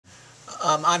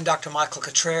I'm Dr. Michael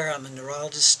Cutrer. I'm a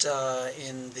neurologist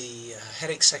in the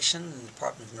headache section in the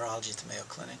Department of Neurology at the Mayo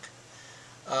Clinic.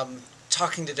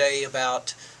 Talking today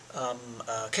about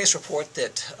a case report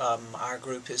that our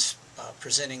group is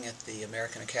presenting at the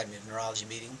American Academy of Neurology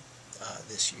meeting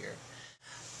this year.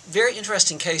 Very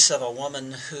interesting case of a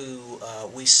woman who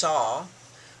we saw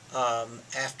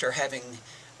after having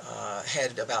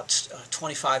had about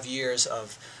 25 years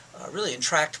of really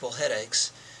intractable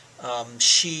headaches.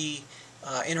 She,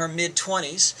 in her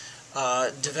mid-20s,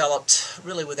 developed,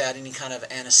 really without any kind of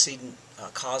antecedent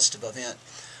causative event,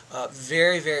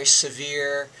 very, very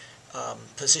severe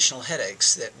positional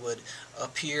headaches that would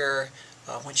appear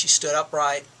when she stood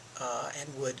upright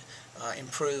and would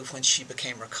improve when she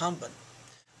became recumbent.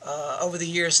 Over the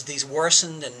years, these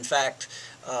worsened, and in fact,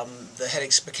 the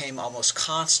headaches became almost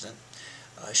constant.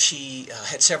 She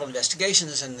had several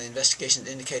investigations, and the investigations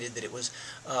indicated that it was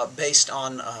based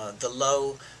on the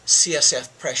low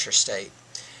CSF pressure state.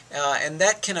 And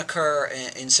that can occur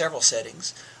in several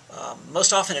settings.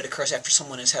 Most often it occurs after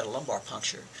someone has had a lumbar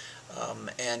puncture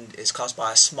and is caused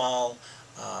by a small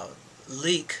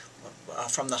leak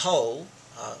from the hole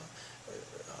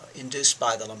induced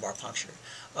by the lumbar puncture.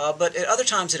 But at other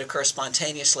times it occurs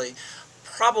spontaneously,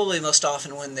 probably most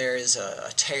often when there is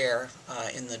a tear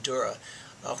in the dura.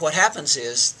 What happens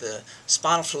is the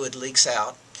spinal fluid leaks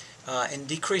out and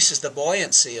decreases the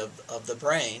buoyancy of the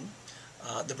brain.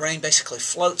 The brain basically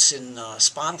floats in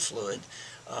spinal fluid,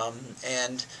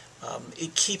 and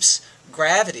it keeps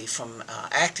gravity from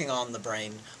acting on the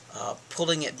brain,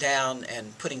 pulling it down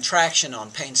and putting traction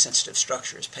on pain-sensitive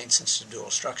structures, pain-sensitive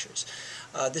dural structures.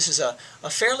 This is a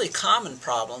fairly common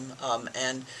problem,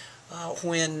 and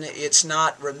when it's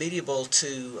not remediable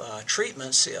to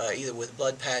treatments, either with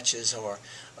blood patches or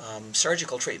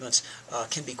surgical treatments,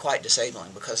 can be quite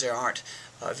disabling because there aren't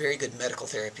very good medical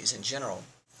therapies in general.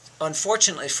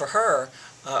 Unfortunately for her,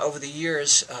 over the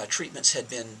years, treatments had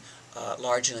been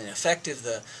largely ineffective.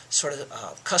 The sort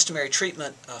of customary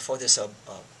treatment for this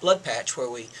blood patch, where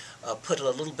we put a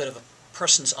little bit of a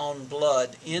person's own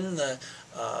blood in the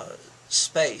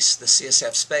space, the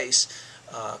CSF space,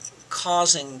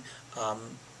 causing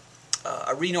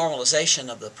a renormalization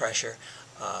of the pressure,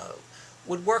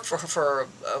 would work for her for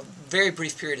a very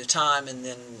brief period of time, and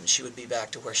then she would be back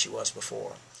to where she was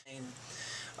before.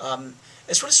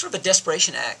 As sort of a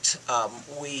desperation act,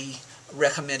 we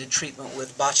recommended treatment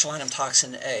with botulinum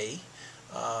toxin A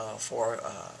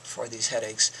for these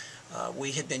headaches.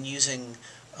 We had been using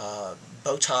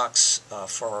Botox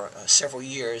for several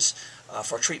years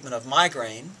for treatment of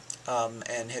migraine,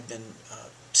 and had been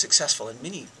successful in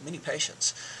many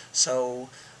patients. So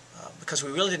because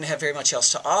we really didn't have very much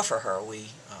else to offer her, we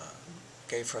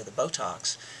gave her the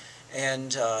Botox.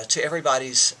 And to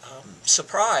everybody's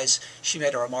surprise, she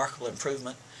made a remarkable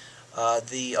improvement.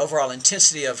 The overall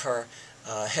intensity of her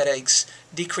headaches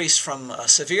decreased from a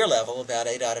severe level, about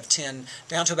 8 out of 10,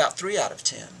 down to about 3 out of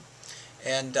 10.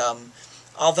 And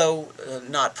although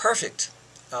not perfect,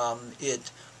 it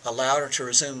allowed her to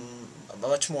resume a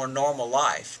much more normal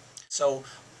life. So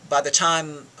by the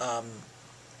time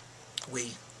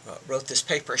we wrote this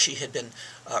paper, she had been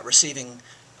receiving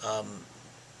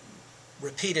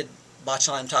repeated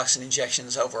botulinum toxin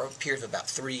injections over a period of about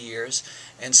 3 years,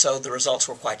 and so the results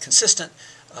were quite consistent.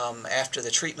 After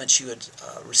the treatment, she would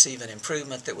receive an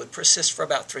improvement that would persist for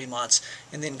about 3 months,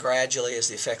 and then gradually, as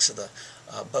the effects of the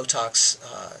Botox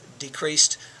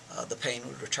decreased, the pain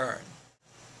would return.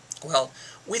 Well,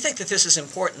 we think that this is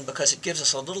important because it gives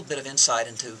us a little bit of insight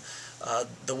into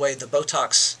the way the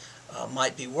Botox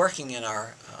might be working in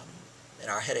our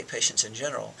headache patients in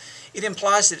general. It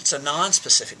implies that it's a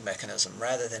non-specific mechanism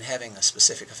rather than having a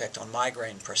specific effect on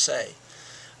migraine per se.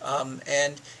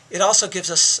 And it also gives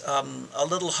us a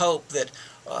little hope that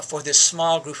for this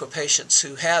small group of patients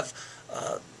who have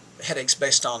headaches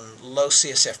based on low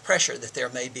CSF pressure, that there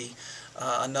may be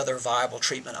another viable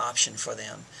treatment option for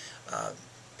them.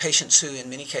 Patients who, in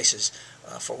many cases,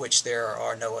 for which there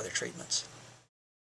are no other treatments.